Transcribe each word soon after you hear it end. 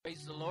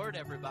Lord,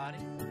 everybody.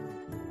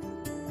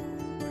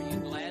 Are you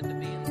glad to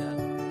be in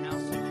the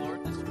house of the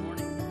Lord this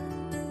morning?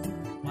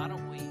 Why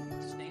don't we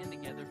stand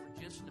together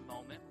for just a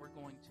moment? We're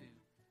going to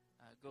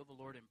go to the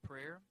Lord in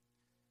prayer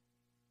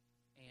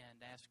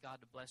and ask God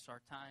to bless our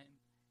time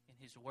in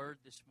His Word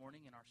this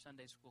morning in our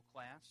Sunday school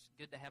class.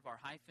 Good to have our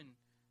hyphen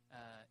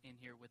in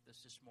here with us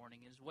this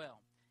morning as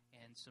well,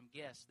 and some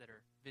guests that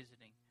are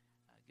visiting.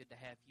 Good to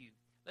have you.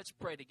 Let's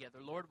pray together.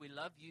 Lord, we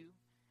love you.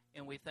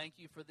 And we thank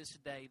you for this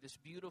day, this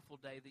beautiful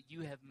day that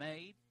you have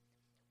made.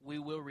 We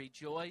will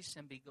rejoice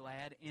and be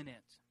glad in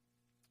it.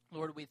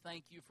 Lord, we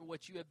thank you for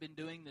what you have been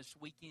doing this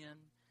weekend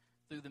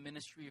through the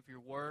ministry of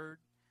your word,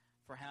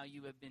 for how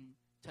you have been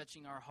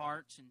touching our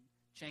hearts and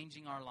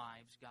changing our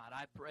lives, God.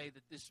 I pray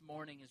that this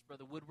morning, as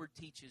Brother Woodward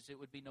teaches, it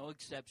would be no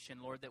exception,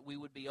 Lord, that we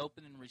would be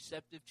open and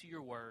receptive to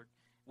your word.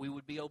 We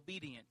would be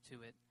obedient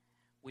to it.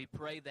 We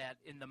pray that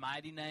in the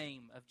mighty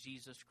name of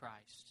Jesus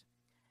Christ.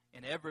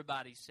 And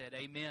everybody said,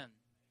 amen.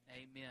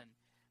 Amen.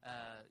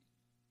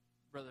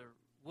 Brother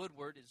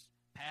Woodward is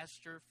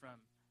pastor from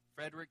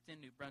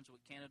Fredericton, New Brunswick,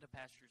 Canada.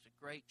 Pastors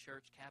a great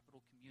church, Capital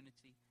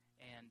Community,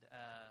 and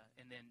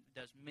then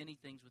does many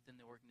things within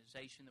the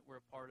organization that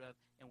we're a part of.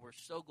 And we're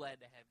so glad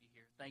to have you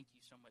here. Thank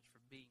you so much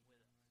for being with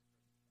us.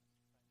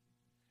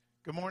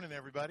 Good morning,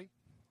 everybody.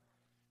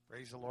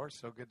 Praise the Lord.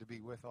 So good to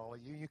be with all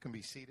of you. You can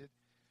be seated.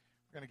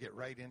 We're going to get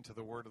right into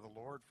the Word of the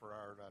Lord for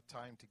our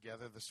time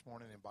together this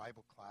morning in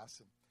Bible class.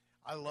 And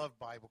I love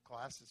Bible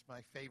class. It's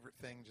my favorite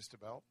thing just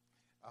about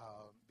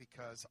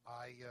because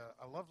I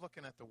love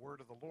looking at the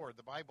Word of the Lord.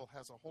 The Bible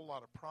has a whole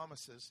lot of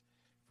promises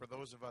for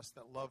those of us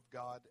that love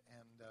God,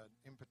 and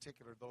in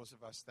particular those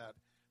of us that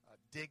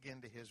dig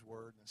into His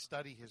Word and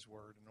study His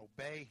Word and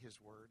obey His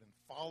Word and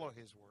follow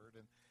His Word.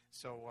 And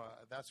so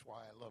that's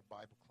why I love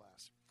Bible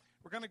class.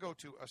 We're going to go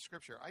to a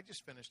scripture. I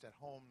just finished at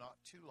home not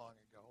too long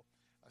ago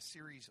a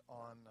series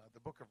on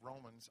the book of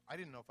Romans. I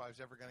didn't know if I was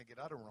ever going to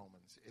get out of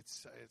Romans.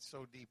 It's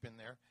so deep in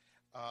there.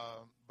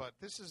 But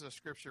this is a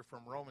scripture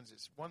from Romans.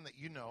 It's one that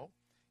you know.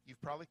 You've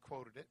probably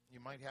quoted it. You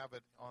might have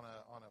it on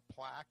a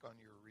plaque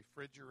on your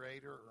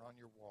refrigerator or on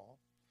your wall.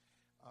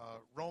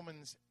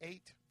 Romans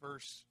 8,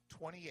 verse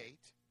 28.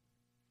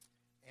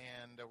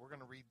 And we're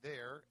going to read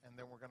there, and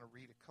then we're going to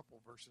read a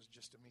couple verses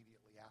just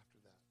immediately after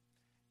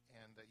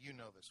that. And you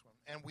know this one.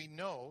 And we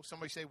know,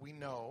 somebody say we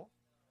know,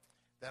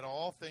 that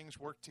all things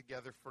work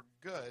together for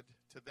good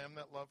to them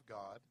that love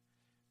God,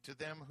 to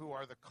them who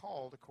are the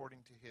called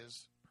according to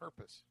His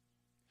purpose.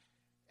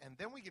 And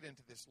then we get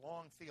into this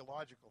long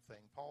theological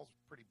thing. Paul's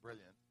pretty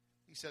brilliant.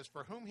 He says,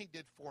 for whom He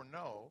did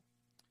foreknow,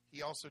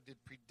 He also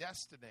did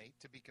predestinate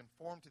to be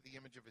conformed to the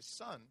image of His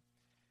Son,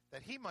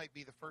 that He might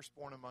be the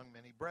firstborn among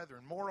many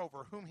brethren.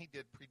 Moreover, whom He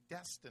did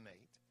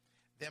predestinate,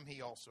 them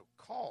He also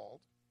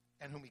called,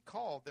 and whom He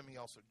called, them He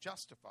also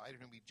justified,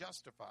 and whom He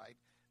justified,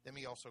 them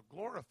He also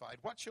glorified.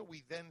 What shall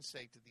we then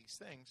say to these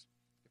things?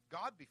 If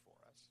God be for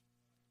us,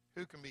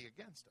 who can be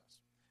against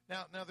us?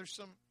 Now there's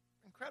some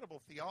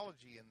incredible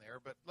theology in there,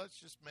 but let's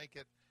just make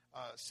it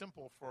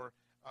simple for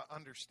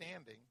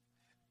understanding.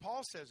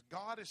 Paul says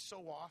God is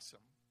so awesome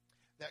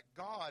that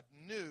God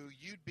knew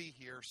you'd be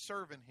here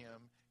serving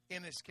Him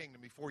in His kingdom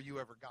before you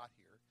ever got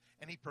here,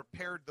 and He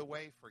prepared the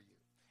way for you.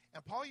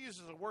 And Paul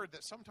uses a word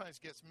that sometimes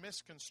gets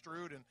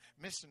misconstrued and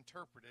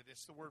misinterpreted.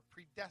 It's the word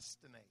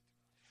predestinate.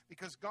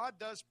 Because God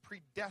does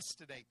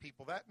predestinate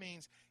people. That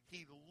means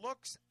He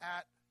looks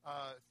at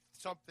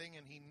something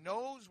and He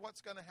knows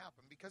what's going to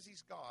happen because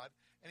He's God.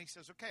 And He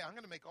says, okay, I'm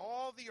going to make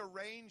all the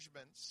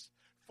arrangements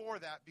for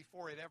that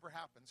before it ever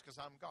happens because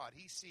I'm God.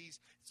 He sees,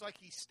 it's like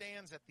He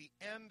stands at the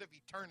end of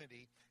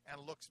eternity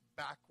and looks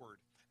backward.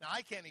 Now,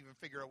 I can't even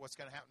figure out what's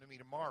going to happen to me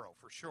tomorrow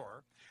for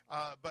sure.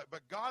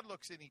 But God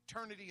looks in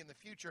eternity in the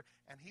future,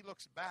 and He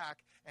looks back,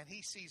 and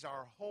He sees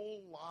our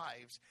whole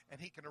lives,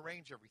 and He can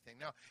arrange everything.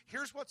 Now,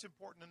 here's what's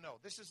important to know.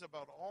 This is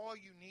about all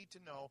you need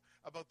to know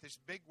about this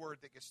big word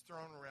that gets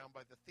thrown around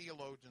by the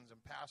theologians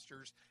and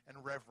pastors and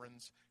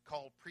reverends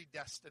called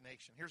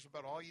predestination. Here's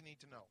about all you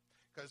need to know,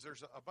 because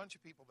there's a bunch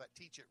of people that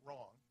teach it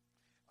wrong.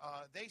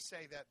 They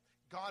say that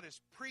God has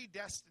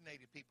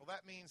predestinated people.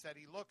 That means that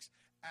He looks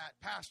at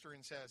pastor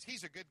and says,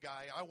 he's a good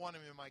guy. I want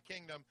him in my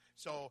kingdom,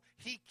 so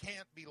he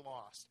can't be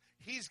lost.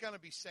 He's going to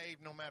be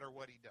saved no matter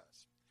what he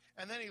does.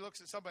 And then he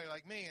looks at somebody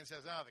like me and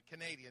says, the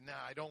Canadian,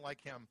 I don't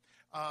like him.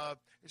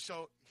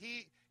 So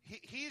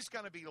he's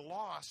going to be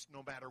lost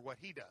no matter what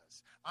he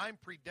does. I'm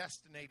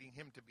predestinating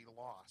him to be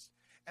lost.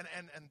 And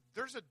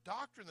there's a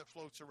doctrine that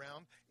floats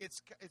around.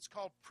 It's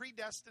called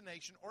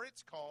predestination, or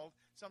it's called,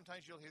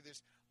 sometimes you'll hear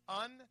this,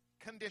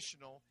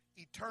 unconditional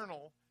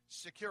eternal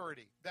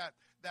security. That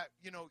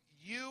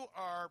you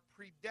are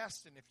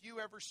predestined. If you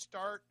ever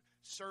start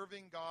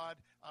serving God,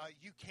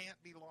 you can't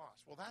be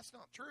lost. Well, that's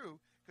not true,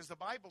 because the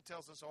Bible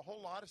tells us a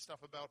whole lot of stuff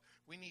about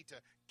we need to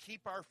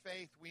keep our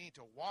faith, we need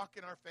to walk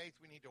in our faith,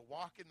 we need to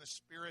walk in the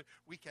Spirit,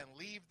 we can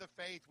leave the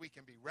faith, we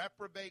can be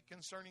reprobate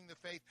concerning the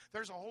faith.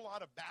 There's a whole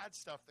lot of bad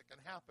stuff that can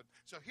happen.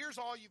 So here's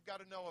all you've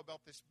got to know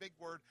about this big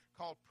word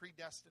called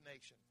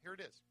predestination. Here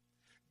it is.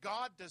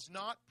 God does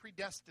not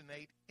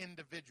predestinate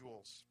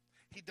individuals.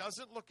 He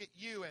doesn't look at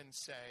you and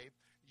say,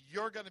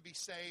 you're going to be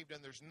saved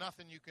and there's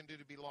nothing you can do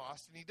to be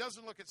lost. And he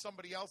doesn't look at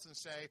somebody else and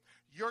say,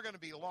 you're going to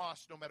be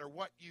lost no matter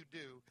what you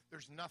do.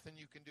 There's nothing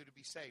you can do to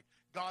be saved.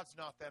 God's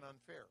not that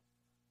unfair.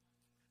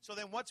 So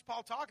then what's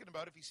Paul talking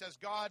about if he says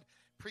God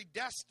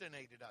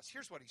predestinated us?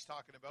 Here's what he's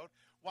talking about.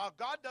 While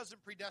God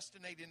doesn't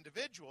predestinate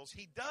individuals,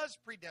 he does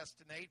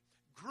predestinate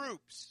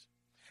groups.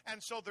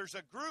 And so there's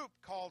a group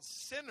called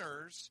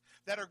sinners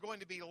that are going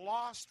to be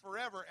lost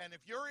forever. And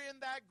if you're in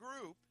that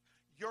group,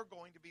 you're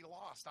going to be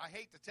lost. I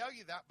hate to tell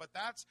you that, but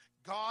that's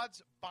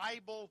God's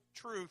Bible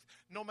truth.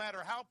 No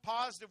matter how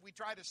positive we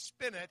try to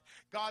spin it,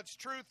 God's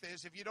truth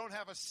is if you don't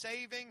have a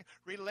saving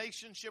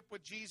relationship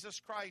with Jesus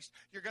Christ,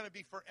 you're going to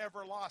be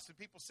forever lost. And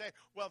people say,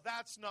 well,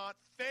 that's not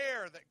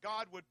fair that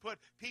God would put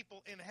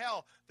people in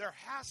hell. There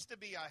has to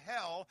be a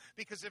hell,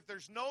 because if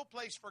there's no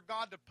place for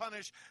God to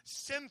punish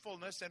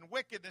sinfulness and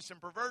wickedness and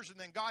perversion,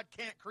 then God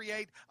can't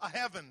create a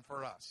heaven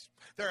for us.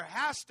 There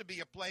has to be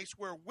a place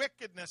where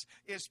wickedness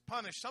is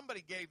punished.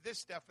 Somebody gave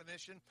this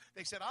definition.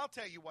 They said, I'll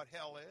tell you what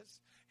hell is.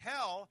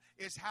 Hell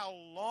is how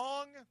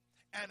long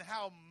and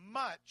how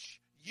much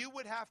you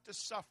would have to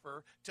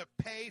suffer to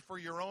pay for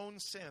your own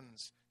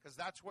sins. Because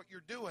that's what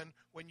you're doing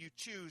when you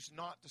choose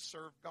not to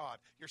serve God.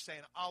 You're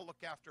saying, I'll look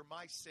after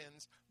my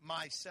sins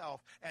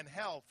myself. And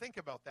hell, think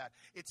about that.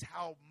 It's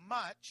how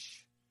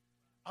much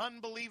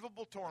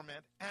unbelievable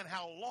torment and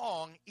how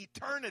long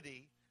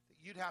eternity that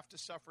you'd have to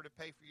suffer to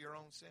pay for your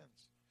own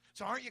sins.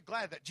 So aren't you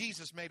glad that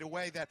Jesus made a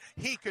way that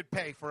he could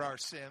pay for our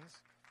sins?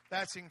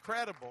 That's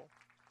incredible.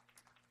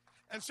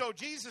 And so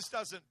Jesus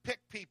doesn't pick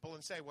people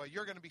and say, well,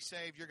 you're going to be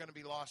saved, you're going to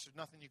be lost, there's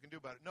nothing you can do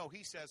about it. No,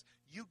 he says,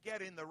 you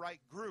get in the right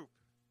group.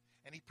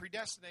 And he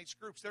predestinates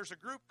groups. There's a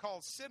group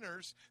called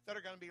sinners that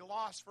are going to be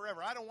lost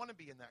forever. I don't want to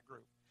be in that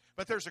group.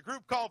 But there's a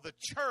group called the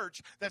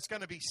church that's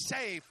going to be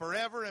saved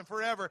forever and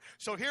forever.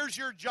 So here's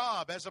your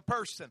job as a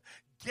person.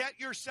 Get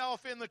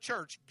yourself in the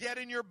church. Get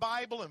in your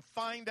Bible and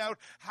find out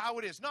how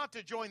it is. Not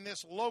to join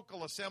this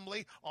local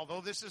assembly,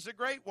 although this is a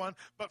great one,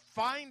 but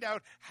find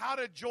out how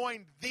to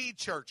join the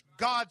church,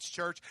 God's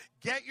church.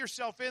 Get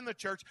yourself in the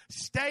church.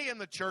 Stay in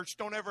the church.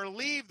 Don't ever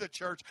leave the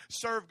church.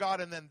 Serve God.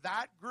 And then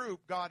that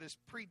group, God has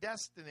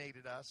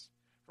predestinated us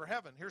for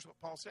heaven. Here's what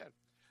Paul said.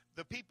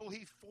 The people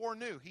he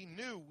foreknew, he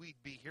knew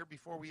we'd be here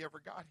before we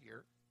ever got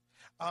here.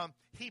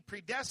 He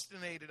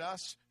predestinated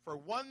us for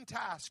one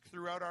task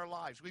throughout our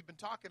lives. We've been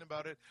talking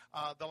about it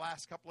the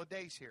last couple of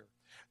days here,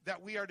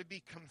 that we are to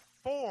be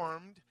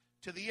conformed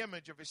to the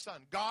image of his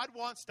Son. God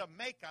wants to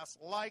make us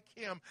like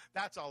him.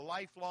 That's a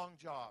lifelong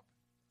job.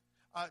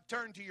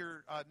 Turn to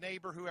your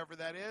neighbor, whoever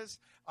that is,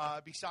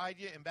 beside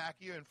you and back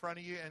of you, in front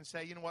of you, and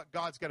say, you know what,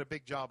 God's got a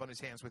big job on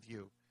his hands with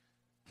you.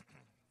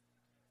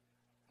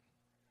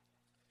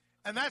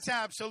 And that's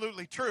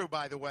absolutely true,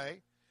 by the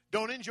way.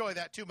 Don't enjoy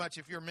that too much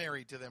if you're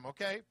married to them,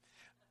 okay?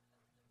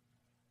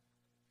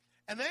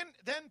 And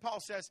then Paul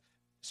says,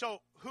 so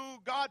who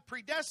God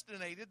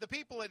predestinated, the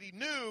people that he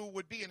knew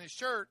would be in his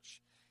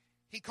church,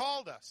 he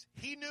called us.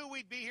 He knew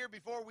we'd be here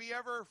before we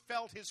ever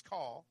felt his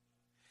call.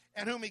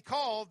 And whom he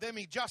called, them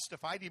he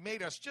justified. He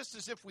made us just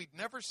as if we'd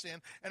never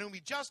sinned. And whom he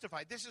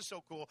justified. This is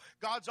so cool.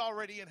 God's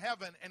already in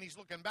heaven, and he's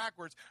looking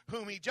backwards.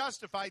 Whom he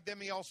justified,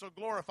 them he also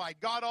glorified.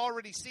 God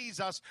already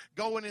sees us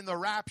going in the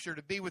rapture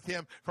to be with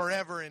him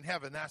forever in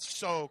heaven. That's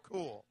so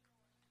cool.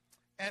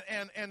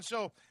 And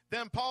so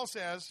then Paul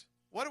says,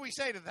 what do we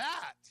say to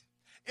that?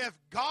 If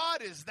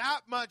God is that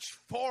much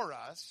for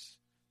us,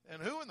 then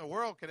who in the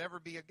world could ever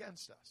be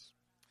against us?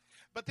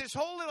 But this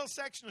whole little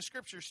section of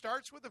Scripture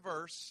starts with a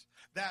verse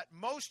that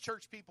most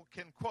church people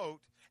can quote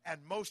and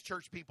most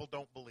church people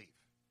don't believe.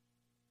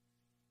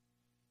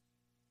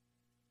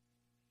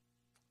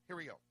 Here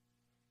we go.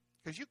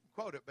 Because you can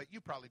quote it, but you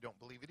probably don't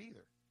believe it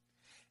either.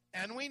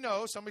 And we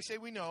know, somebody say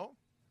we know,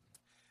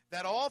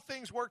 that all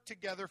things work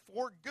together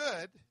for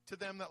good to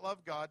them that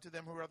love God, to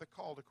them who are the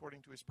called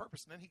according to his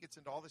purpose. And then he gets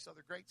into all this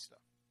other great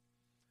stuff.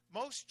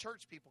 Most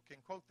church people can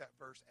quote that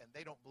verse, and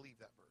they don't believe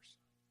that verse.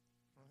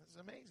 Well, this is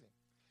amazing.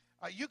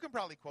 You can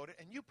probably quote it,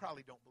 and you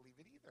probably don't believe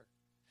it either.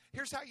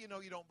 Here's how you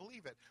know you don't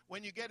believe it.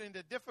 When you get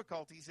into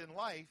difficulties in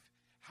life,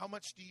 how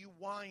much do you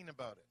whine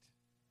about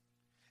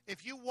it?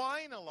 If you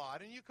whine a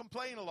lot and you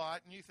complain a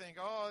lot and you think,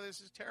 oh, this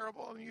is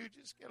terrible, and you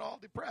just get all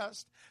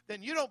depressed,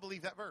 then you don't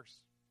believe that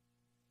verse.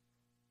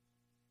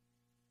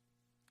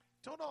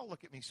 Don't all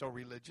look at me so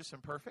religious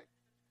and perfect.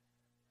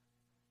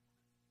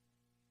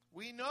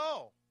 We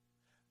know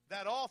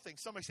that all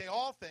things, somebody say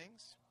all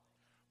things,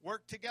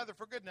 work together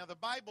for good. Now, the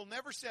Bible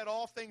never said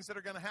all things that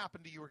are going to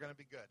happen to you are going to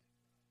be good.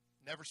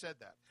 Never said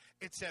that.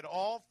 It said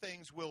all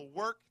things will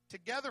work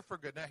together for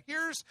good. Now,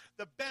 here's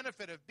the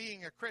benefit of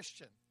being a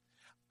Christian.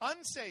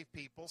 Unsaved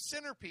people,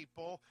 sinner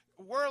people,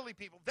 worldly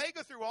people, they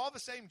go through all the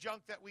same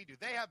junk that we do.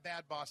 They have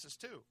bad bosses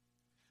too.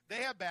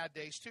 They have bad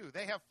days too.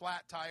 They have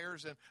flat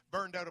tires and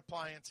burned out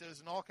appliances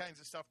and all kinds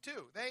of stuff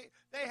too.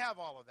 They have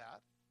all of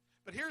that.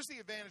 But here's the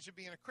advantage of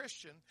being a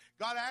Christian.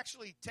 God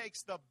actually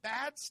takes the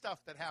bad stuff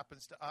that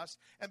happens to us,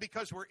 and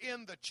because we're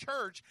in the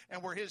church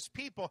and we're his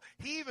people,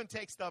 he even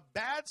takes the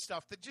bad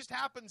stuff that just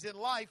happens in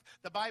life.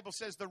 The Bible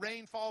says the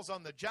rain falls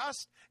on the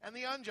just and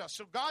the unjust.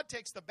 So God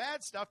takes the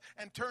bad stuff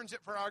and turns it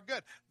for our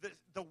good.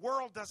 The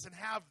world doesn't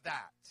have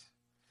that.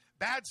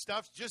 Bad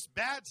stuff's just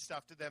bad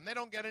stuff to them. They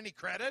don't get any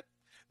credit.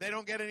 They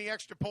don't get any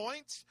extra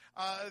points.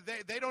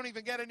 They don't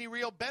even get any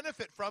real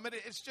benefit from it.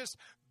 It's just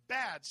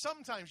bad.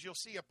 Sometimes you'll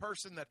see a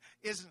person that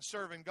isn't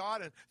serving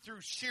God, and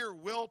through sheer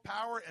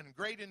willpower and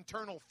great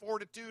internal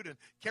fortitude and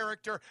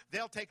character,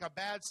 they'll take a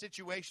bad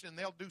situation and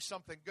they'll do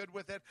something good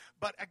with it.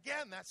 But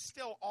again, that's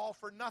still all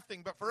for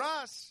nothing. But for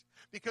us,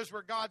 because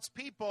we're God's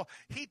people,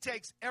 he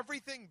takes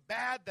everything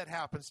bad that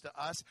happens to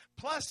us,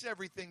 plus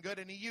everything good,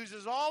 and he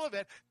uses all of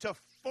it to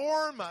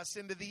form us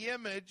into the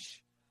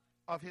image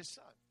of his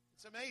Son.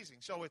 It's amazing.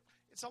 So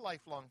it's a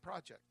lifelong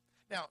project.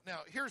 Now,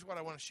 here's what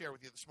I want to share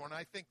with you this morning.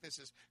 I think this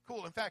is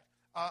cool. In fact,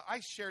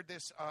 I shared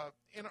this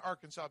in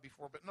Arkansas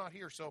before, but not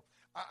here. So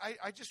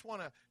I just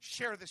want to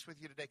share this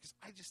with you today because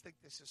I just think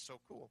this is so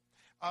cool.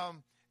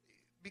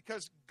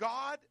 Because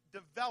God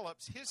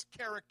develops his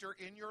character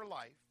in your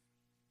life,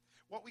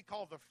 what we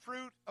call the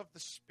fruit of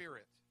the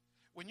Spirit.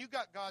 When you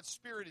got God's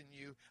Spirit in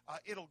you,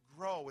 it'll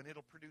grow and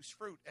it'll produce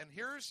fruit. And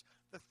here's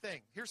the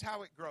thing. Here's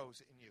how it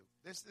grows in you.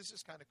 This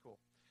is kind of cool.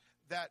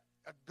 That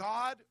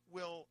God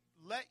will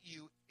let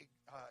you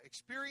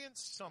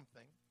experience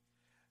something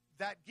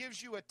that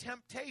gives you a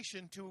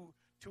temptation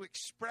to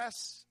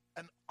express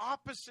an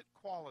opposite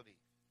quality.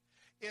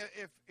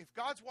 If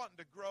God's wanting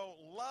to grow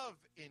love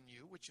in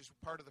you, which is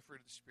part of the fruit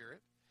of the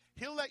Spirit,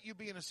 he'll let you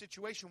be in a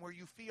situation where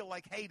you feel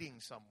like hating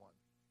someone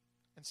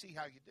and see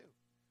how you do.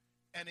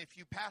 And if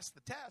you pass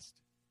the test,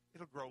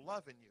 it'll grow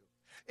love in you.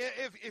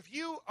 If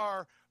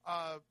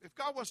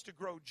God wants to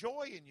grow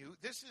joy in you,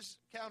 this is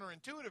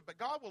counterintuitive, but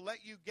God will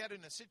let you get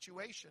in a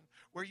situation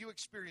where you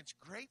experience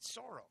great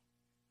sorrow.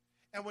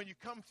 And when you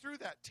come through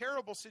that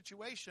terrible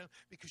situation,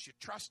 because you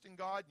trust in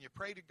God and you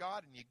pray to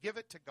God and you give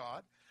it to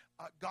God,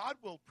 God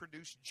will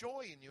produce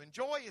joy in you. And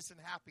joy isn't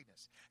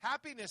happiness.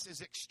 Happiness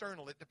is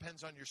external. It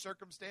depends on your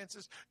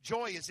circumstances.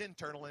 Joy is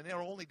internal, and it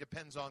only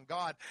depends on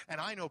God. And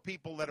I know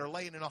people that are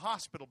laying in a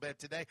hospital bed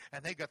today,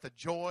 and they got the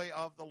joy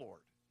of the Lord.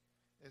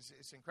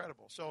 It's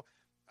incredible. So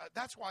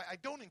that's why I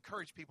don't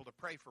encourage people to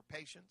pray for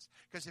patience,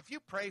 because if you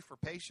pray for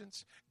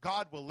patience,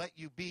 God will let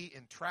you be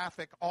in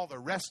traffic all the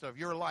rest of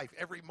your life.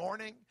 Every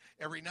morning,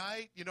 every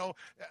night,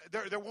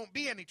 there won't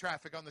be any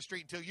traffic on the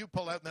street until you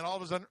pull out, and then all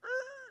of a sudden,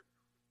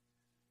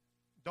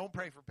 don't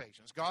pray for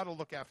patience. God will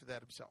look after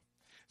that himself.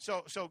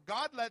 So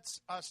God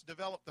lets us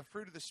develop the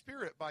fruit of the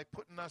Spirit by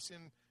putting us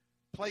in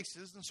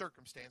places and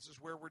circumstances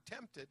where we're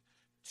tempted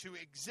to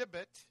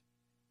exhibit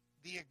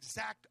the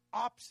exact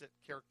opposite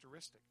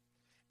characteristic.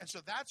 And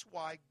so that's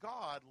why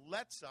God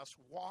lets us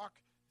walk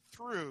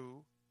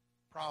through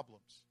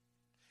problems.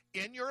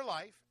 In your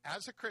life,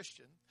 as a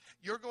Christian,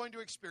 you're going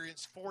to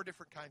experience 4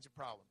 different kinds of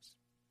problems.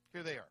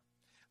 Here they are.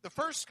 The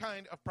first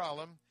kind of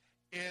problem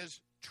is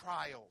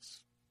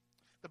trials.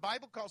 The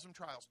Bible calls them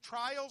trials.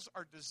 Trials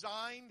are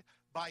designed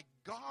by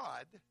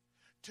God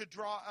to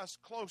draw us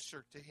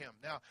closer to him.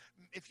 Now,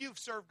 if you've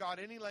served God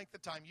any length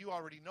of time, you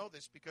already know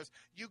this, because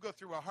you go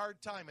through a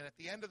hard time, and at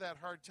the end of that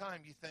hard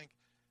time, you think,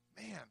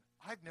 man,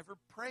 I've never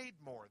prayed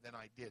more than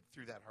I did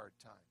through that hard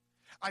time.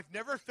 I've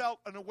never felt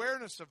an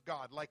awareness of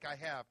God like I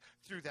have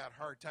through that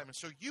hard time. And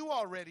so you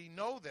already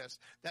know this,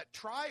 that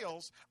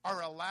trials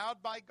are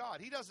allowed by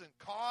God. He doesn't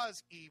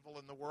cause evil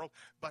in the world,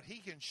 but he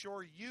can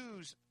sure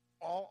use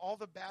all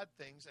the bad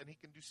things, and he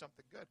can do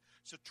something good.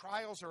 So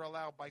trials are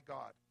allowed by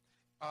God.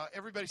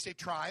 Everybody say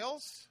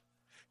trials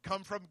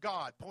come from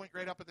God. Point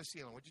right up at the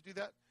ceiling. Would you do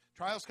that?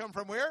 Trials come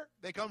from where?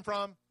 They come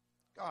from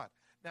God.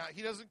 Now,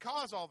 he doesn't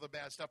cause all the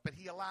bad stuff, but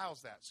he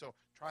allows that. So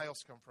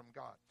trials come from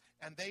God,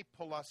 and they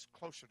pull us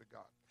closer to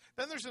God.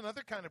 Then there's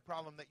another kind of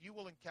problem that you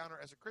will encounter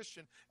as a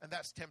Christian, and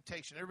that's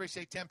temptation. Everybody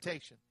say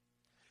temptation.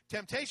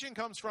 Temptation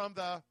comes from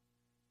the,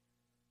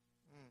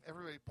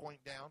 everybody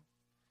point down.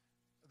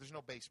 There's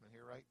no basement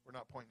here, right? We're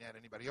not pointing at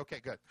anybody. Okay,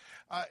 good.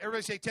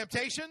 Everybody say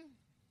temptation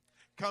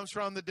comes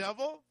from the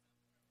devil,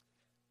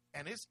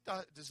 and it's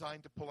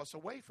designed to pull us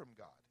away from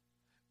God.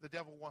 The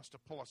devil wants to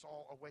pull us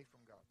all away from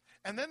God.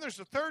 And then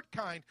there's a third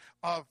kind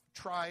of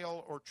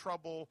trial or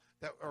trouble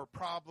or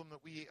problem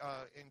that we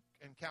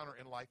encounter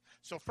in life.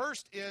 So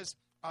first is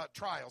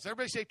trials.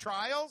 Everybody say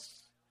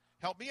trials.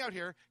 Help me out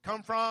here.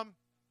 Come from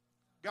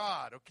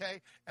God,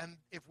 okay? And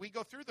if we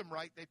go through them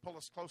right, they pull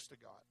us close to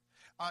God.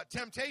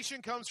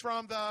 Temptation comes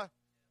from the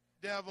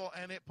devil,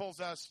 and it pulls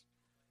us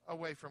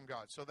away from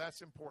God. So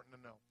that's important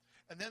to know.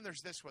 And then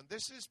there's this one.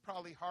 This is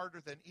probably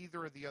harder than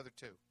either of the other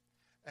two.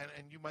 And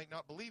you might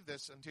not believe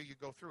this until you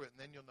go through it,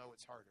 and then you'll know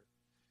it's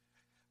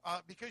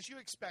harder. Because you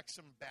expect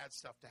some bad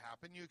stuff to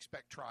happen. You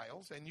expect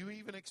trials, and you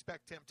even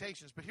expect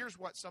temptations. But here's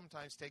what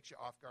sometimes takes you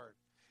off guard.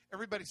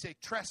 Everybody say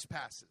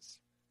trespasses.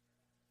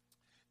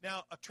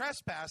 Now, a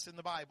trespass in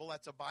the Bible,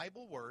 that's a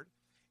Bible word.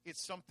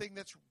 It's something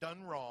that's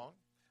done wrong.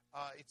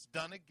 It's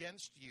done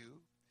against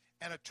you.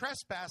 And a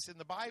trespass in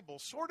the Bible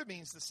sort of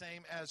means the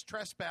same as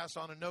trespass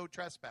on a no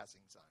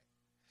trespassing sign.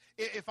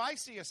 If I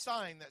see a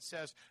sign that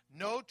says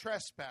no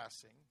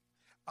trespassing,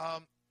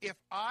 if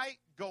I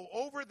go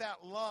over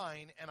that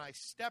line and I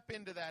step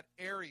into that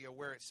area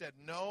where it said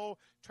no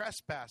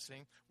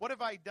trespassing, what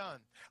have I done?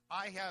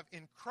 I have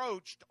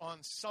encroached on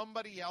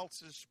somebody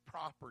else's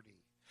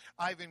property.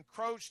 I've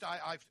encroached,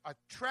 I've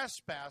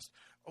trespassed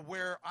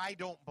where I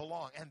don't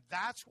belong. And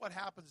that's what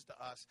happens to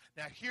us.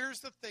 Now,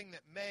 here's the thing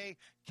that may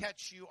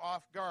catch you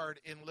off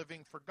guard in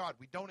living for God.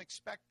 We don't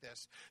expect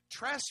this.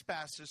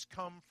 Trespasses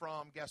come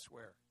from, guess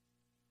where?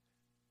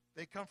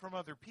 They come from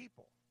other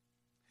people.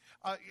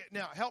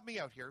 Now, help me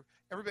out here.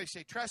 Everybody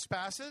say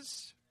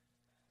trespasses.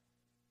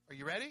 Are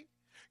you ready?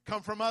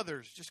 Come from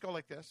others. Just go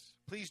like this.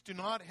 Please do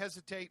not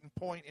hesitate and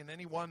point in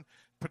any one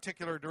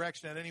particular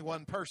direction at any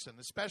one person,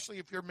 especially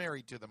if you're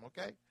married to them,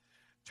 okay?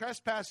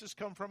 Trespasses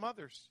come from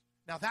others.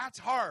 Now, that's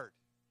hard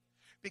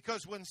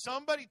because when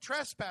somebody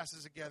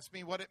trespasses against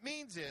me, what it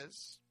means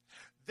is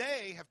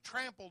they have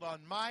trampled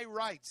on my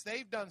rights.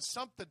 They've done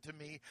something to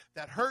me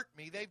that hurt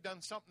me. They've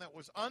done something that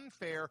was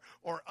unfair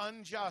or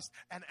unjust.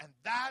 And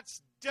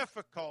that's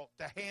difficult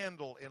to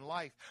handle in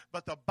life.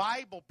 But the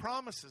Bible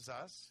promises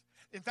us.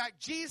 In fact,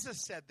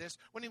 Jesus said this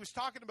when he was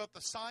talking about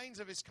the signs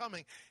of his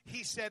coming.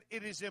 He said,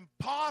 it is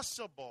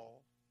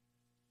impossible,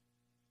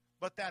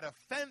 but that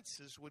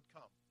offenses would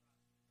come.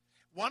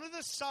 One of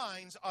the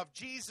signs of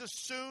Jesus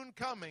soon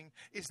coming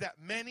is that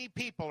many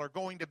people are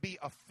going to be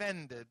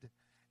offended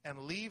and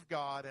leave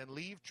God and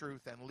leave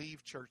truth and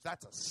leave church.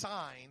 That's a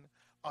sign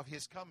of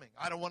his coming.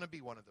 I don't want to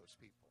be one of those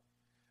people.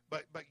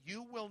 But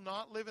you will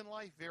not live in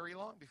life very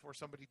long before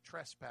somebody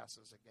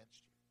trespasses against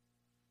you.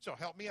 So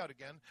help me out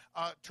again.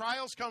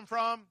 Trials come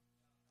from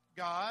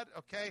God,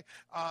 okay?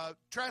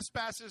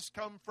 Trespasses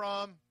come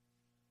from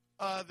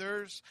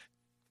others.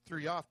 Threw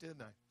you off,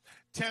 didn't I?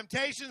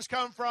 Temptations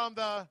come from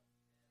the...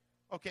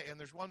 Okay, and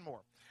there's one more.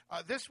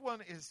 This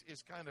one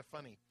is kind of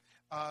funny.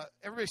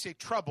 Everybody say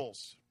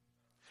troubles.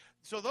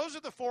 So those are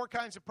the four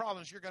kinds of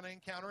problems you're going to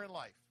encounter in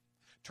life.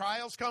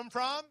 Trials come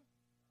from,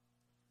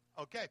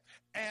 okay,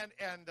 and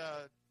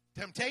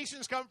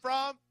temptations come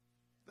from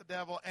the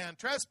devil, and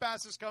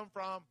trespasses come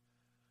from,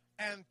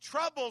 and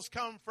troubles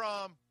come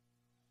from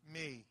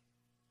me.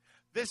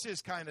 This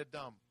is kind of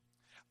dumb.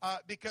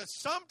 Because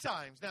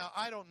sometimes, now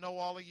I don't know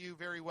all of you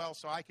very well,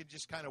 so I can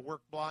just kind of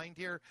work blind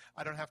here.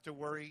 I don't have to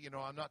worry.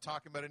 I'm not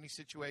talking about any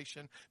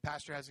situation.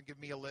 Pastor hasn't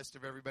given me a list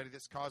of everybody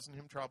that's causing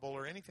him trouble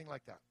or anything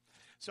like that.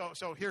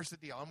 So here's the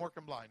deal. I'm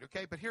working blind,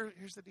 okay? But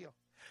here's the deal.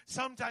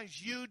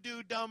 Sometimes you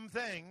do dumb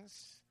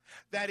things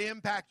that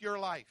impact your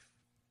life.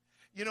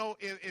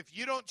 If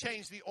you don't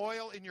change the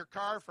oil in your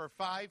car for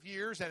 5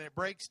 years and it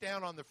breaks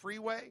down on the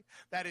freeway,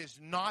 that is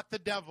not the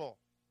devil.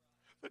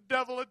 The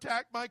devil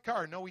attacked my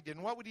car. No, he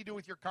didn't. What would he do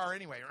with your car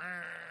anyway?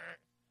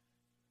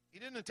 He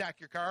didn't attack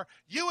your car.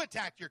 You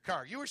attacked your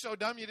car. You were so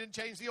dumb you didn't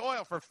change the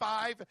oil for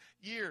 5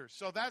 years.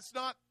 So that's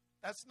not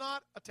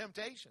a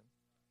temptation.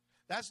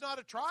 That's not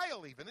a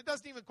trial even. It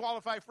doesn't even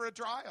qualify for a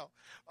trial.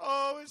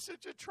 Oh, it's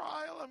such a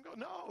trial. I'm going,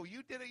 no,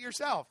 you did it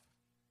yourself.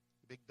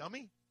 You big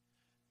dummy.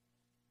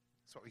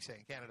 That's what we say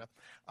in Canada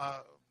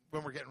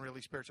when we're getting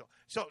really spiritual.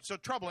 So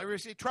trouble.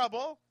 Everybody say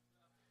trouble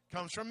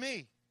comes from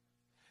me.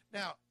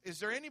 Now, is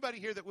there anybody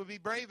here that would be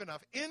brave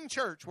enough in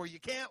church where you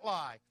can't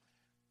lie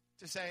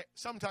to say,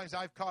 sometimes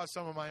I've caused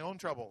some of my own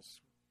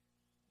troubles?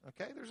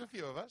 Okay, there's a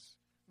few of us.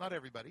 Not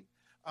everybody.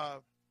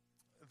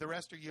 The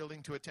rest are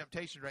yielding to a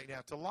temptation right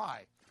now to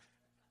lie.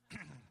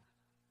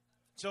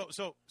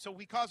 So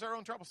we cause our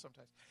own troubles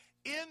sometimes.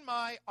 In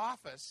my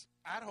office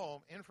at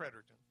home in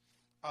Fredericton,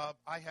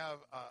 I have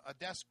a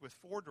desk with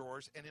 4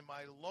 drawers, and in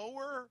my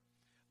lower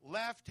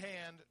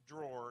left-hand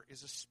drawer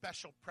is a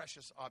special,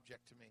 precious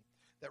object to me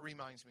that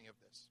reminds me of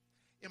this.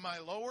 In my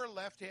lower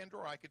left-hand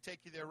drawer, I could take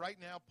you there right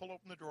now, pull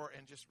open the drawer,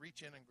 and just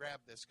reach in and grab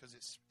this because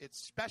it's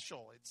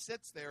special. It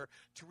sits there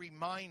to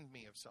remind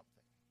me of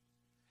something.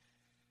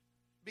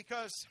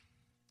 Because,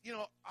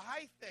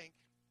 I think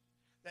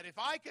that if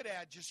I could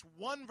add just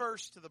one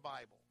verse to the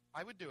Bible,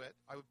 I would do it.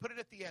 I would put it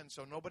at the end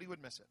so nobody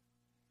would miss it.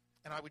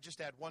 And I would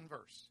just add one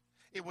verse.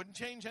 It wouldn't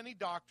change any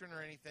doctrine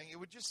or anything. It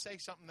would just say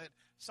something that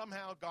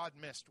somehow God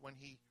missed when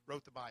he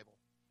wrote the Bible.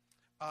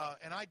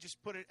 And I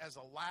just put it as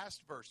a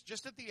last verse,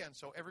 just at the end,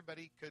 so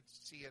everybody could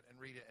see it and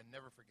read it and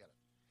never forget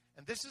it.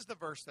 And this is the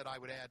verse that I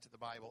would add to the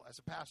Bible as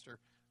a pastor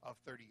of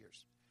 30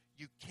 years.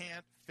 You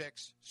can't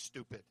fix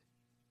stupid.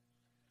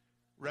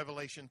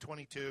 Revelation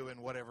 22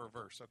 and whatever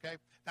verse, okay?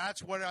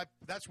 That's where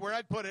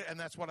I'd put it, and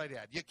that's what I'd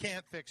add. You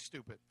can't fix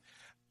stupid.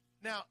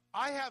 Now,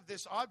 I have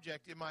this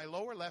object in my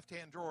lower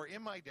left-hand drawer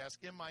in my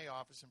desk in my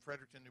office in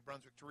Fredericton, New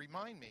Brunswick, to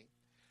remind me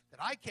that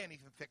I can't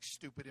even fix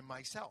stupid in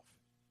myself.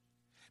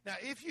 Now,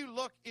 if you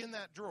look in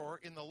that drawer,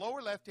 in the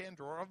lower left-hand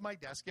drawer of my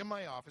desk in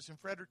my office in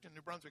Fredericton,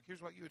 New Brunswick,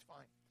 here's what you would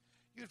find.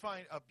 You would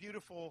find a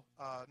beautiful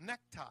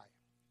necktie.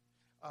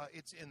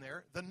 It's in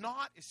there. The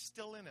knot is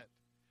still in it.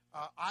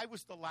 I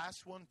was the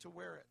last one to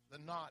wear it. The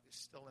knot is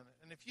still in it.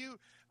 And if you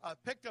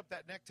picked up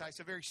that necktie,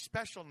 it's a very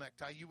special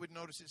necktie. You would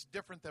notice it's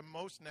different than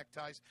most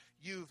neckties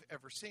you've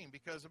ever seen,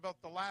 because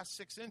about the last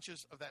 6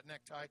 inches of that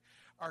necktie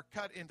are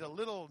cut into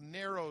little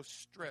narrow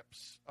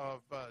strips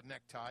of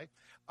necktie,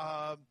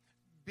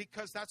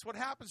 because that's what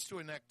happens to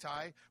a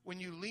necktie when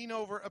you lean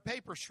over a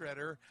paper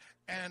shredder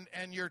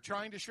and you're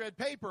trying to shred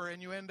paper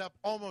and you end up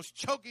almost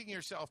choking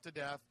yourself to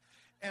death.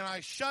 And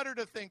I shudder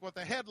to think what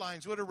the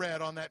headlines would have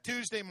read on that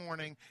Tuesday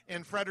morning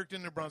in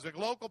Fredericton, New Brunswick.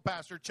 Local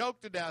pastor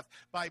choked to death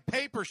by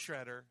paper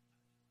shredder.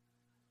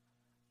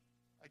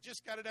 I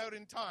just got it out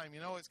in time.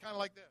 It's kind of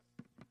like this.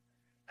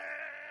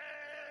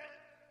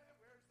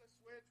 Where's the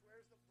switch?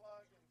 Where's the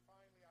plug? And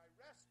finally I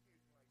rescued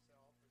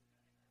myself.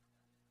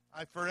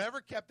 I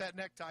forever kept that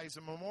necktie as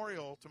a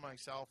memorial to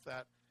myself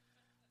that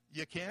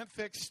you can't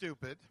fix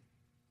stupid.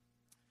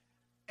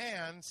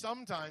 And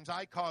sometimes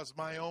I cause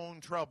my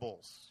own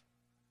troubles.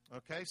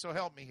 Okay, so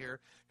help me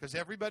here, because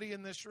everybody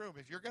in this room,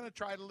 if you're going to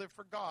try to live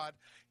for God,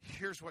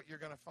 here's what you're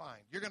going to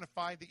find. You're going to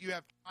find that you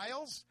have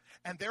trials,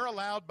 and they're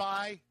allowed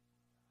by,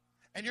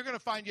 and you're going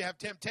to find you have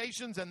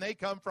temptations, and they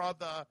come from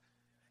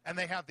and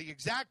they have the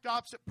exact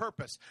opposite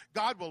purpose.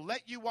 God will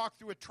let you walk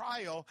through a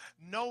trial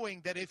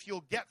knowing that if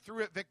you'll get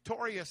through it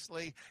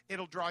victoriously,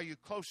 it'll draw you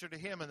closer to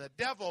Him. And the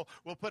devil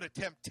will put a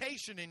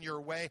temptation in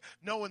your way,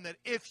 knowing that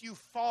if you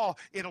fall,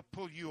 it'll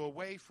pull you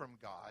away from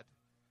God.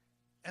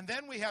 And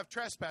then we have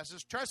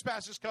trespasses.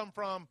 Trespasses come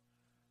from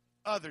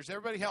others.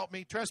 Everybody help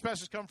me.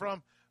 Trespasses come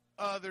from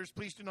others.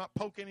 Please do not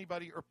poke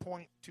anybody or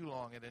point too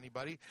long at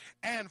anybody.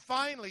 And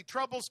finally,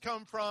 troubles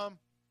come from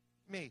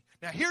me.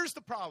 Now, here's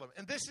the problem.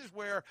 And this is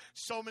where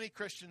so many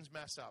Christians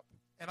mess up.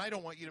 And I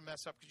don't want you to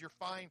mess up, because you're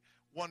fine,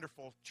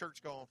 wonderful,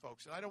 church-going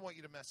folks. And I don't want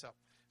you to mess up.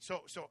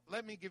 So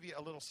let me give you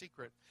a little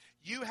secret.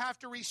 You have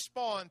to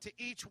respond to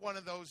each one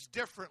of those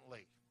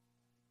differently.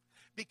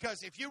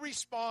 Because if you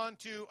respond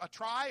to a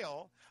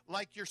trial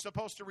like you're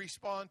supposed to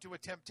respond to a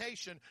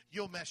temptation,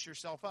 you'll mess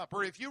yourself up.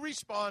 Or if you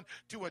respond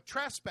to a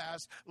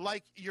trespass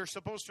like you're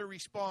supposed to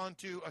respond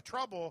to a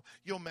trouble,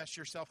 you'll mess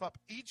yourself up.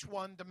 Each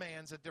one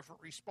demands a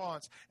different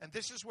response. And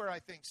this is where I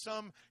think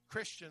some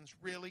Christians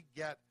really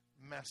get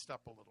messed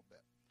up a little bit.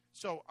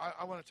 So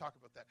I want to talk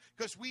about that.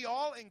 Because we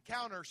all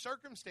encounter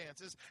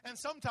circumstances, and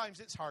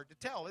sometimes it's hard to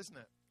tell, isn't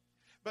it?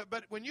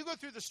 But when you go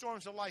through the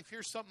storms of life,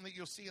 here's something that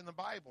you'll see in the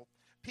Bible.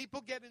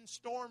 People get in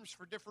storms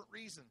for different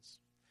reasons.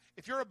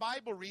 If you're a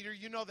Bible reader,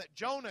 you know that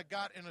Jonah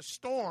got in a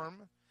storm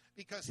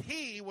because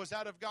he was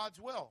out of God's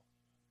will.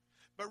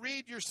 But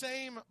read your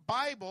same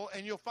Bible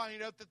and you'll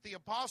find out that the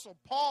Apostle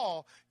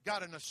Paul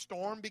got in a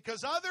storm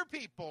because other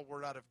people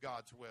were out of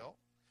God's will.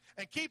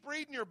 And keep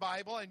reading your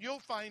Bible and you'll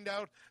find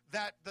out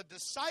that the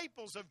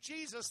disciples of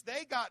Jesus,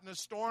 they got in a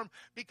storm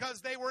because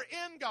they were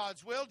in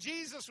God's will.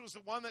 Jesus was the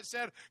one that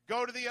said,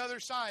 go to the other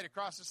side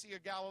across the Sea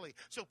of Galilee.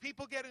 So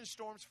people get in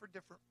storms for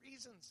different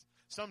reasons.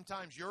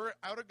 Sometimes you're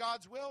out of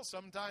God's will.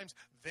 Sometimes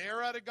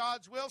they're out of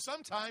God's will.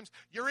 Sometimes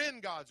you're in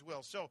God's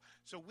will. So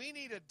we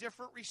need a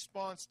different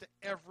response to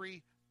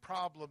every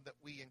problem that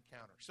we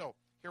encounter. So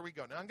here we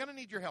go. Now, I'm going to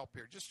need your help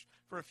here just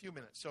for a few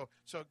minutes.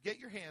 So get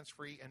your hands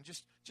free and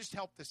just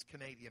help this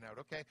Canadian out,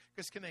 okay?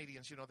 Because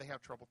Canadians, they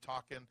have trouble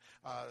talking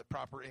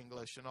proper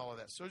English and all of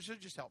that. So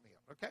just help me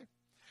out,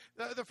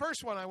 okay? The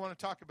first one I want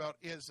to talk about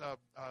is,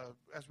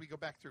 as we go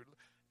back through,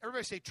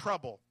 everybody say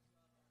trouble.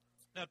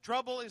 Now,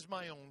 trouble is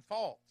my own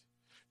fault.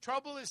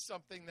 Trouble is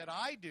something that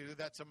I do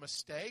that's a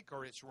mistake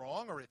or it's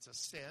wrong or it's a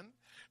sin.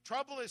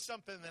 Trouble is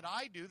something that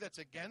I do that's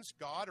against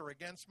God or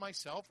against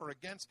myself or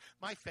against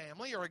my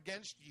family or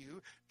against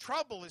you.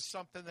 Trouble is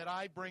something that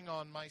I bring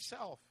on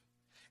myself.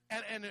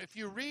 And if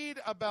you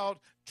read about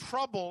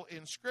trouble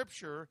in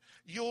Scripture,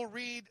 you'll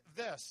read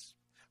this.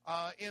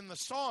 In the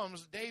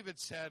Psalms, David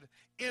said,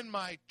 in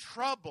my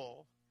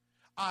trouble,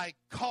 I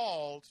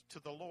called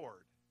to the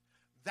Lord.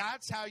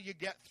 That's how you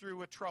get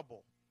through a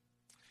trouble.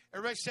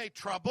 Everybody say,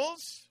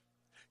 troubles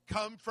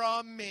come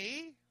from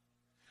me,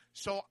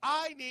 so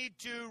I need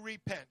to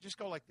repent. Just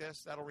go like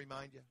this. That'll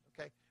remind you,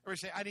 okay?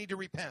 Everybody say, I need to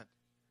repent,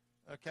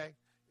 okay?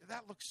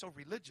 That looks so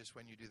religious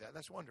when you do that.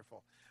 That's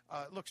wonderful.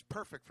 It looks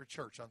perfect for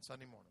church on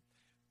Sunday morning.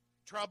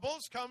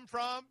 Troubles come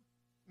from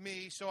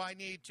me, so I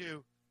need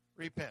to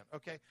repent,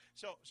 okay?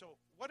 So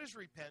what does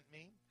repent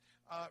mean?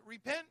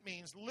 Repent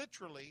means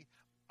literally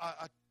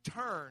a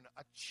turn,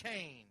 a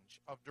change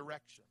of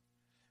direction.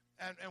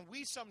 And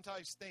we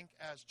sometimes think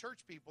as church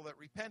people that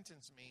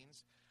repentance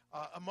means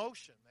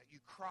emotion, that you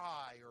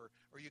cry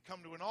or you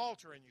come to an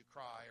altar and you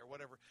cry or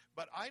whatever.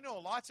 But I know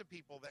lots of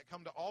people that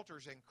come to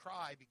altars and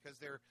cry because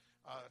they're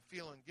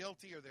feeling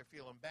guilty or they're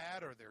feeling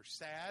bad or they're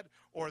sad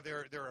or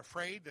they're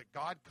afraid that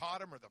God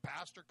caught them or the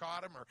pastor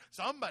caught them or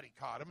somebody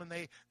caught them, and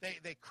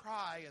they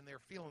cry and they're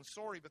feeling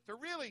sorry, but they're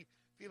really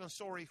feeling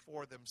sorry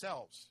for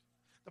themselves.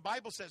 The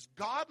Bible says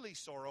godly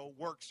sorrow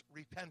works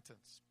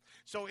repentance.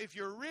 So if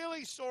you're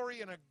really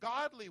sorry in a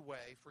godly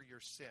way for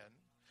your sin,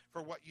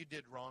 for what you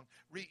did wrong,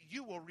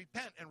 you will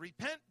repent. And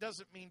repent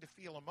doesn't mean to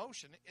feel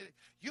emotion.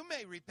 You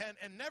may repent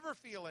and never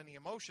feel any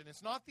emotion.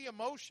 It's not the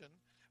emotion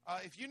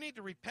If you need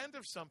to repent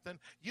of something,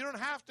 you don't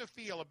have to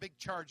feel a big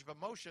charge of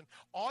emotion.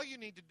 All you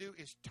need to do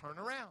is turn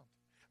around.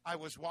 I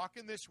was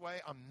walking this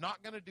way. I'm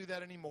not going to do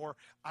that anymore.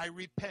 I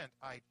repent.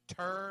 I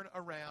turn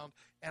around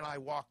and I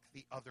walk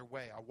the other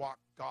way. I walk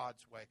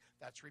God's way.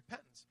 That's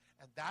repentance.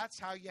 And that's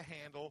how you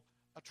handle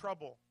a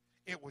trouble.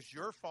 It was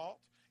your fault.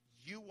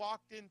 You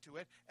walked into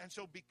it. And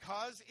so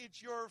because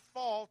it's your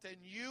fault and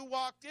you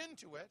walked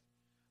into it,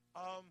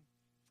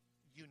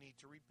 you need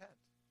to repent.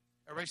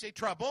 Everybody say,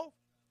 trouble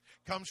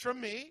comes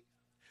from me,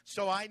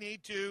 so I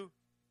need to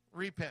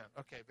repent.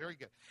 Okay, very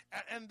good.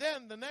 And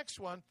then the next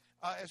one,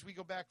 as we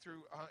go back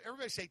through,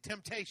 everybody say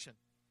temptation.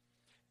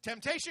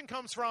 Temptation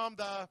comes from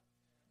the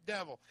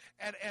devil.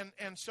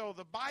 And so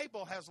the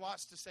Bible has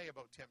lots to say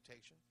about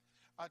temptation.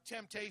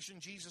 Temptation,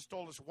 Jesus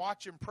told us,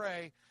 watch and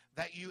pray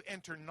that you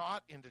enter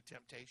not into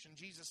temptation.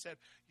 Jesus said,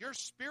 your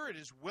spirit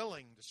is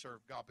willing to serve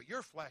God, but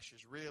your flesh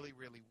is really,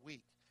 really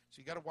weak. So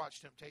you got to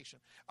watch temptation.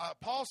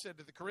 Paul said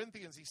to the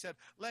Corinthians, he said,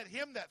 let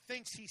him that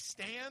thinks he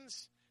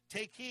stands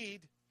take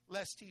heed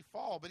lest he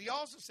fall. But he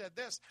also said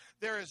this,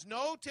 there is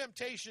no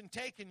temptation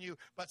taken you,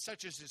 but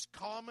such as is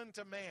common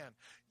to man.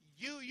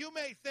 You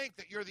may think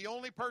that you're the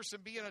only person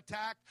being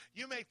attacked.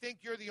 You may think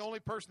you're the only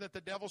person that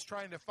the devil's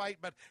trying to fight,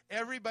 but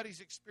everybody's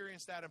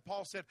experienced that. And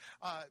Paul said,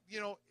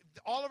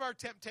 all of our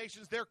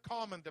temptations, they're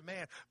common to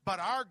man, but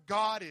our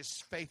God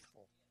is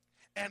faithful.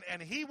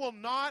 And he will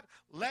not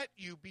let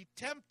you be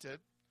tempted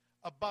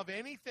above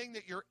anything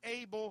that you're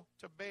able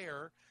to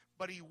bear,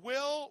 but he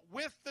will,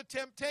 with the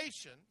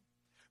temptation,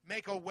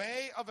 make a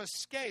way of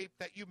escape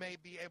that you may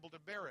be able to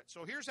bear it.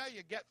 So here's how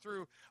you get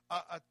through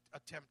a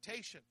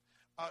temptation.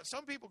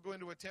 Some people go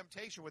into a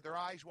temptation with their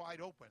eyes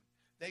wide open.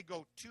 They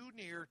go too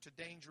near to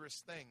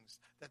dangerous things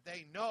that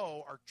they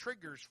know are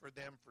triggers for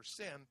them for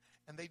sin,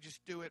 and they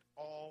just do it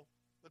all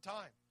the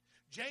time.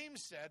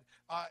 James said,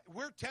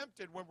 we're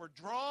tempted when we're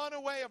drawn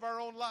away of our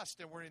own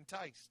lust and we're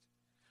enticed.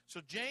 So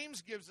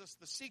James gives us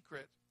the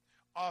secret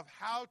of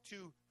how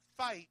to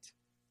fight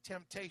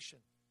temptation.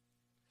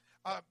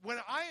 When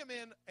I am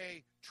in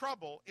a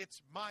trouble,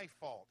 it's my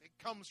fault. It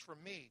comes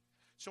from me.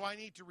 So I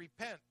need to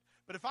repent.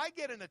 But if I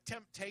get in a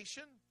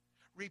temptation,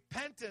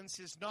 repentance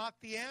is not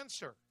the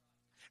answer.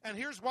 And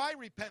here's why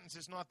repentance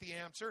is not the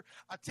answer.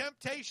 A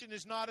temptation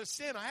is not a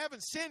sin. I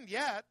haven't sinned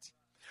yet.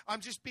 I'm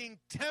just being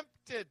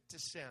tempted to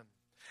sin.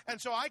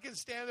 And so I can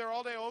stand there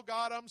all day, oh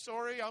God, I'm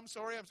sorry.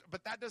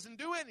 But that doesn't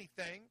do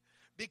anything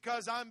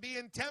because I'm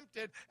being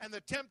tempted, and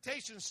the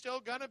temptation's still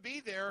going to be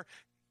there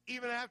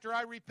even after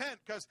I repent.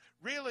 Because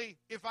really,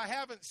 if I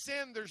haven't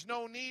sinned, there's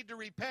no need to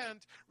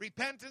repent.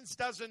 Repentance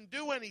doesn't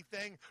do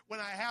anything when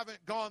I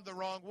haven't gone the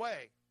wrong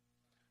way.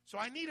 So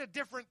I need a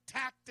different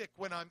tactic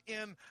when I'm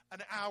in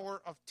an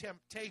hour of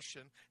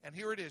temptation. And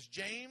here it is,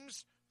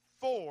 James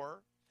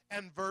 4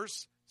 and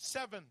verse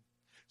 7.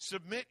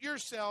 Submit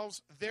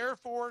yourselves,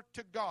 therefore,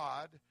 to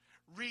God.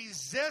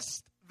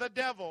 Resist the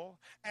devil,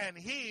 and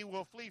he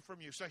will flee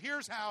from you. So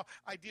here's how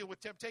I deal with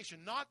temptation.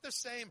 Not the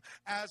same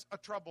as a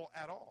trouble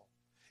at all.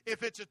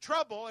 If it's a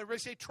trouble, everybody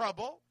say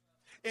trouble.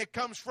 It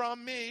comes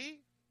from me,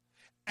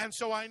 and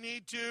so I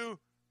need to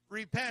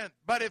repent.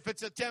 But if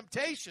it's a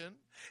temptation,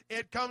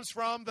 it comes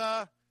from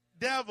the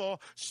devil.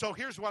 So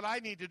here's what I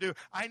need to do.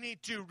 I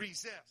need to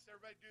resist.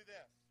 Everybody do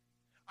this.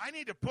 I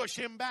need to push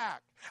him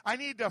back. I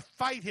need to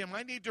fight him.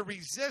 I need to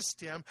resist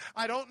him.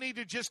 I don't need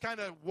to just kind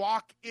of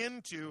walk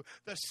into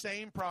the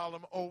same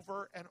problem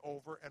over and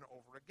over and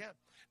over again.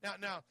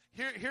 Now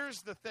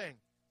here's the thing.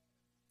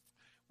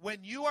 When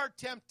you are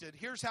tempted,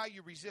 here's how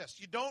you resist.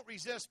 You don't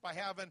resist by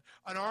having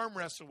an arm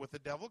wrestle with the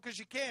devil, because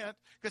you can't,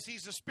 because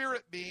he's a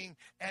spirit being,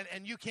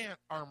 and you can't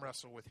arm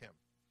wrestle with him.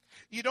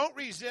 You don't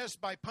resist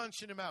by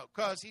punching him out,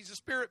 because he's a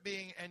spirit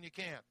being, and you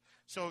can't.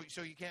 So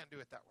you can't do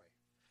it that way.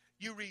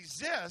 You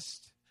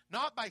resist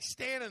not by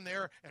standing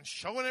there and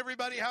showing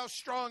everybody how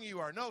strong you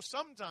are. No,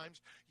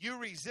 sometimes you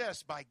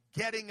resist by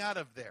getting out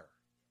of there.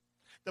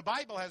 The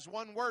Bible has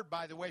one word,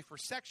 by the way, for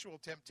sexual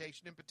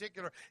temptation in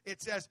particular.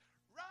 It says,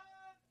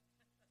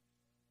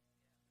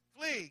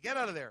 flee, get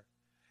out of there.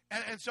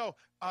 And so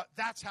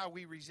that's how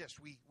we resist.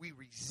 We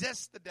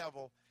resist the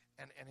devil,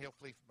 and he'll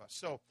flee from us.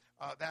 So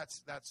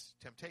that's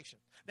temptation.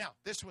 Now,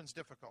 this one's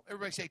difficult.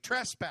 Everybody say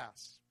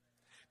trespass.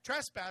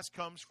 Trespass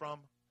comes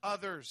from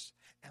others,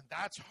 and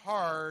that's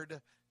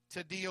hard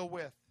to deal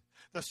with.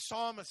 The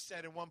psalmist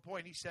said at one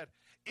point, he said,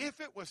 if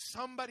it was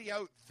somebody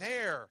out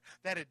there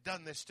that had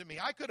done this to me,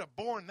 I could have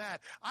borne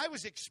that. I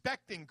was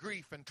expecting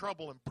grief and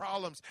trouble and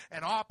problems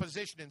and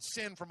opposition and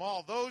sin from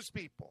all those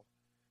people.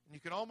 And you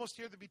can almost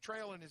hear the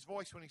betrayal in his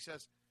voice when he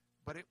says,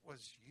 but it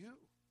was you.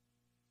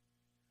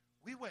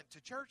 We went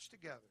to church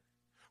together.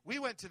 We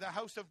went to the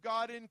house of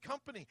God in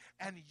company,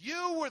 and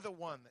you were the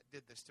one that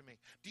did this to me.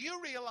 Do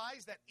you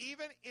realize that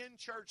even in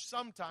church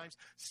sometimes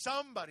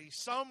somebody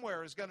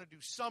somewhere is going to do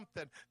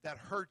something that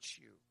hurts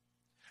you?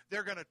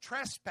 They're going to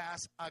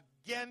trespass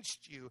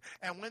against you,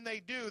 and when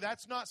they do,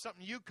 that's not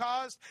something you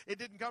caused. It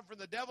didn't come from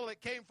the devil. It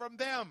came from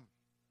them.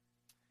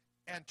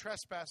 And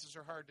trespasses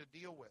are hard to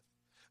deal with.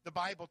 The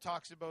Bible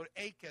talks about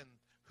Achan,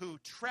 who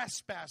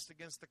trespassed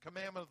against the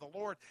commandment of the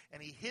Lord,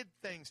 and he hid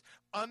things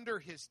under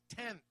his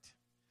tent,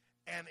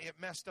 and it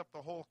messed up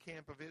the whole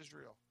camp of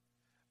Israel.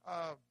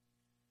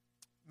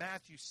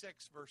 Matthew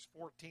 6, verse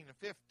 14 and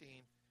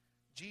 15,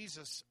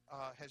 Jesus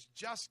has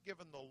just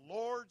given the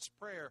Lord's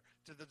Prayer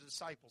to the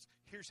disciples.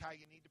 Here's how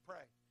you need to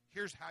pray.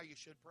 Here's how you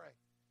should pray.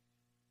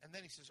 And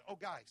then he says, oh,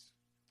 guys,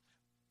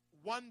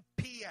 one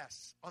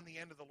P.S. on the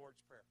end of the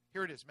Lord's Prayer.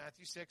 Here it is,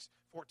 Matthew 6,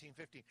 14,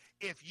 15.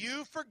 If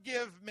you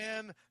forgive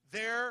men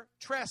their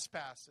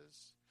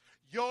trespasses,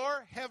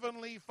 your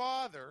heavenly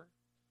Father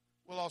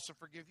will also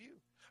forgive you.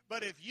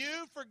 But if you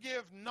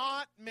forgive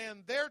not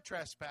men their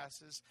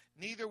trespasses,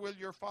 neither will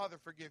your Father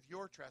forgive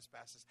your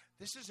trespasses.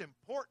 This is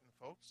important,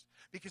 folks,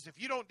 because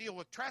if you don't deal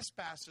with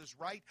trespasses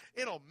right,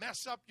 it'll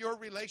mess up your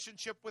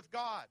relationship with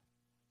God.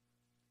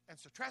 And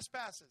so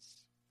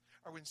trespasses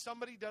are when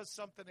somebody does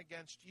something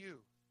against you.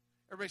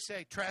 Everybody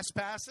say,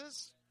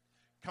 trespasses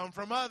come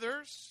from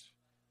others.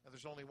 Now,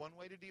 there's only one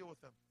way to deal with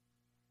them.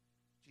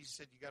 Jesus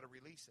said you got to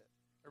release it.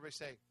 Everybody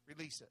say,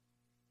 release it.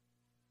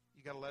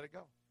 You got to let it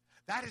go.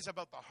 That is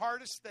about the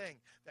hardest thing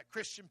that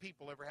Christian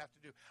people ever have to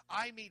do.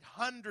 I meet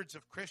hundreds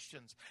of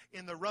Christians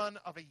in the run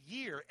of a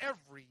year,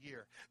 every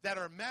year, that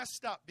are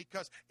messed up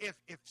because if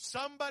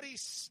somebody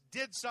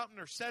did something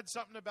or said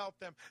something about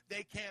them,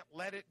 they can't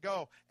let it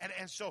go.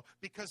 And so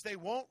because they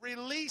won't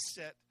release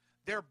it,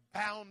 they're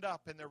bound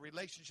up and their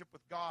relationship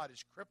with God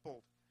is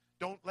crippled.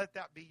 Don't let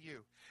that be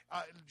you.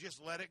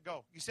 Just let it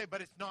go. You say,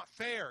 but it's not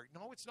fair.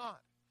 No, it's not.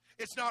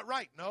 It's not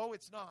right. No,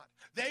 it's not.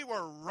 They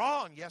were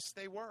wrong. Yes,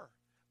 they were.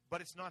 But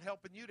it's not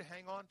helping you to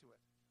hang on to it.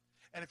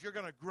 And if you're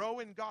going to grow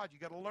in God, you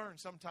got to learn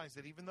sometimes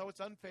that even though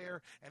it's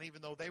unfair and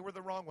even though they were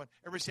the wrong one,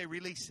 everybody say,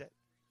 release it.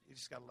 You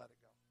just got to let it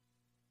go.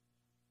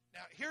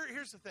 Now,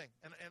 here's the thing,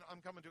 and I'm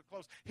coming to a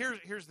close.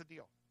 Here's the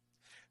deal.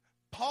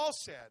 Paul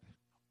said,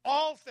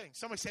 all things,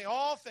 somebody say,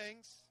 all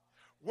things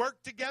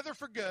work together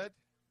for good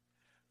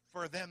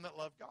for them that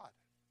love God.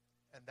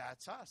 And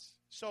that's us.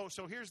 So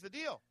here's the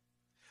deal.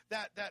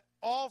 That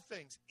all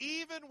things,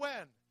 even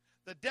when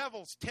the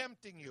devil's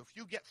tempting you, if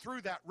you get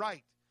through that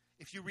right,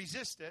 if you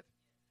resist it,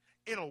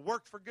 it'll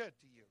work for good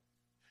to you.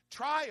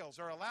 Trials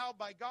are allowed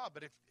by God,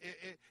 but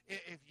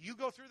if you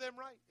go through them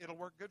right, it'll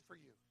work good for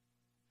you.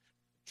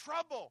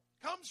 Trouble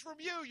comes from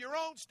you, your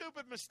own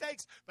stupid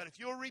mistakes, but if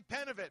you'll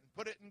repent of it and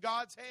put it in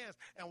God's hands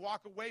and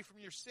walk away from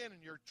your sin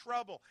and your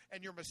trouble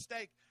and your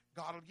mistake,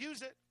 God will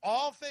use it.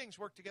 All things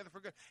work together for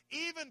good.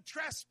 Even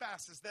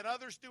trespasses that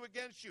others do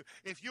against you,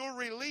 if you'll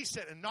release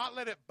it and not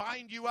let it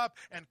bind you up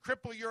and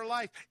cripple your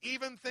life,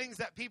 even things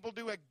that people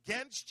do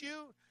against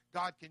you,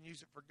 God can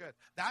use it for good.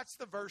 That's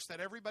the verse that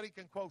everybody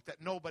can quote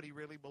that nobody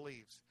really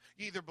believes.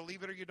 You either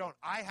believe it or you don't.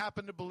 I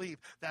happen to believe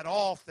that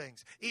all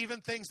things, even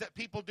things that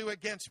people do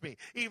against me,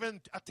 even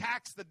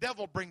attacks the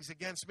devil brings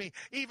against me,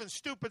 even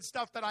stupid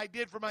stuff that I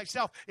did for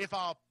myself, if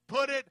I'll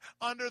put it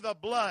under the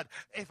blood,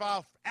 if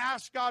I'll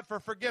ask God for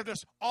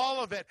forgiveness,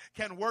 all of it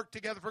can work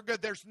together for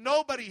good. There's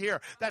nobody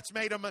here that's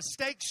made a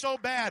mistake so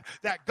bad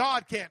that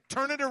God can't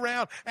turn it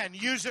around and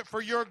use it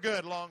for your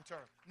good long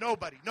term.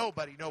 Nobody.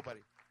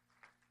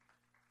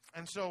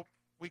 And so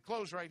we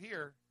close right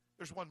here.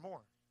 There's one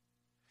more.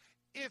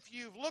 If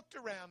you've looked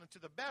around and to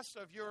the best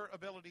of your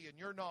ability and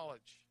your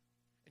knowledge,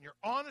 and you're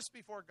honest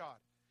before God,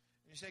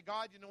 and you say,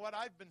 God, you know what?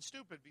 I've been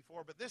stupid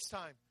before, but this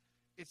time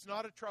it's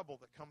not a trouble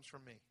that comes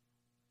from me.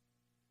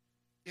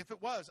 If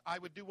it was, I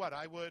would do what?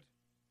 I would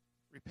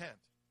repent.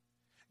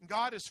 And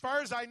God, as far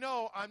as I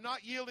know, I'm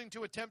not yielding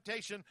to a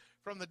temptation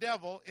from the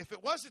devil. If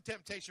it was a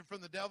temptation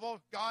from the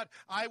devil, God,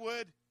 I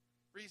would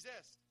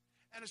resist.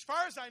 And as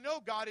far as I know,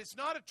 God, it's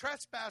not a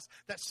trespass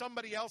that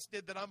somebody else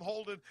did that I'm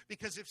holding,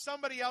 because if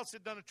somebody else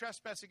had done a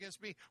trespass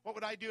against me, what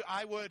would I do?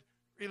 I would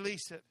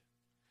release it.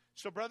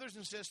 So brothers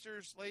and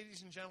sisters,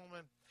 ladies and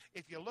gentlemen,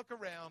 if you look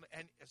around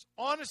and as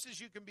honest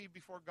as you can be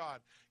before God,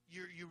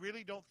 you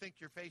really don't think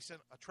you're facing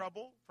a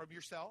trouble from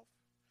yourself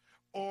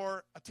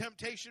or a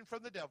temptation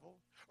from the devil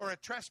or a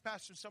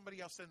trespass from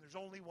somebody else, then there's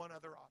only one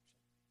other option.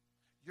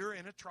 You're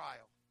in a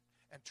trial,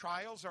 and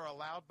trials are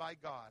allowed by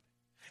God.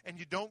 And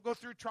you don't go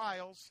through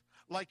trials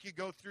like you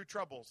go through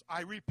troubles.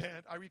 I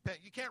repent.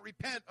 You can't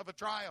repent of a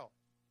trial.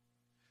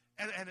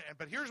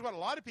 But here's what a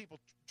lot of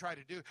people try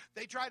to do.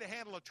 They try to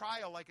handle a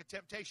trial like a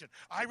temptation.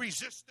 I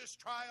resist this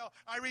trial.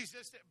 I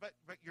resist it. But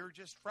you're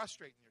just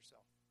frustrating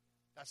yourself.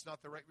 That's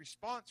not the right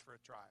response for a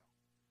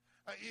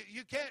trial.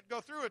 You can't go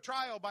through a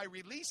trial by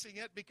releasing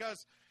it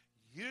because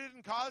you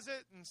didn't cause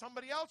it and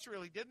somebody else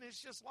really didn't.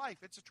 It's just life.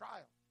 It's a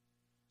trial.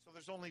 So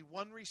there's only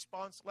one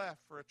response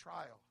left for a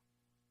trial.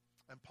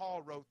 And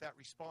Paul wrote that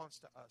response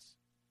to us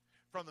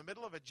from the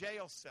middle of a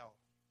jail cell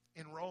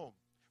in Rome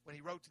when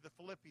he wrote to the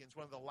Philippians,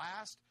 one of the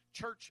last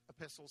church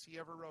epistles he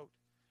ever wrote.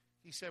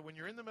 He said, when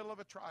you're in the middle of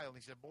a trial,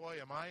 he said, boy,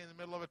 am I in the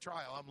middle of a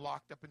trial. I'm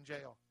locked up in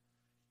jail.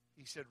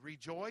 He said,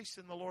 rejoice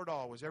in the Lord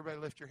always.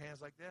 Everybody lift your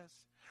hands like this.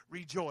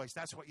 Rejoice.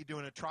 That's what you do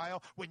in a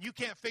trial. When you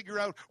can't figure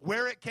out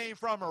where it came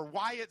from or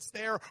why it's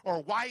there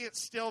or why it's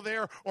still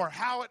there or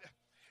how it...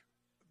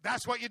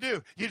 that's what you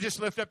do. You just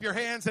lift up your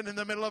hands, and in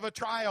the middle of a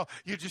trial,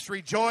 you just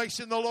rejoice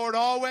in the Lord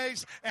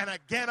always. And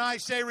again, I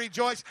say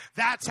rejoice.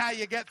 That's how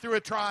you get through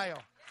a trial.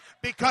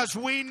 Because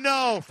we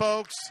know,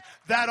 folks,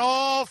 that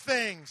all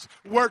things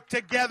work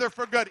together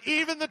for good,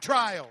 even the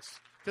trials,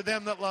 to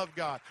them that love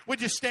God.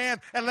 Would you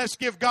stand and let's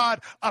give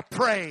God a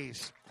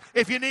praise?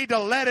 If you need to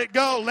let it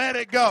go, let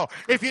it go.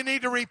 If you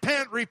need to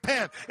repent,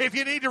 repent. If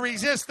you need to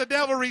resist the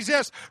devil,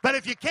 resist. But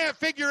if you can't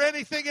figure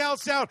anything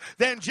else out,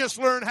 then just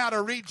learn how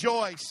to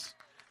rejoice.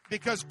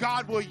 Because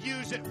God will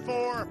use it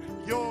for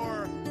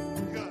your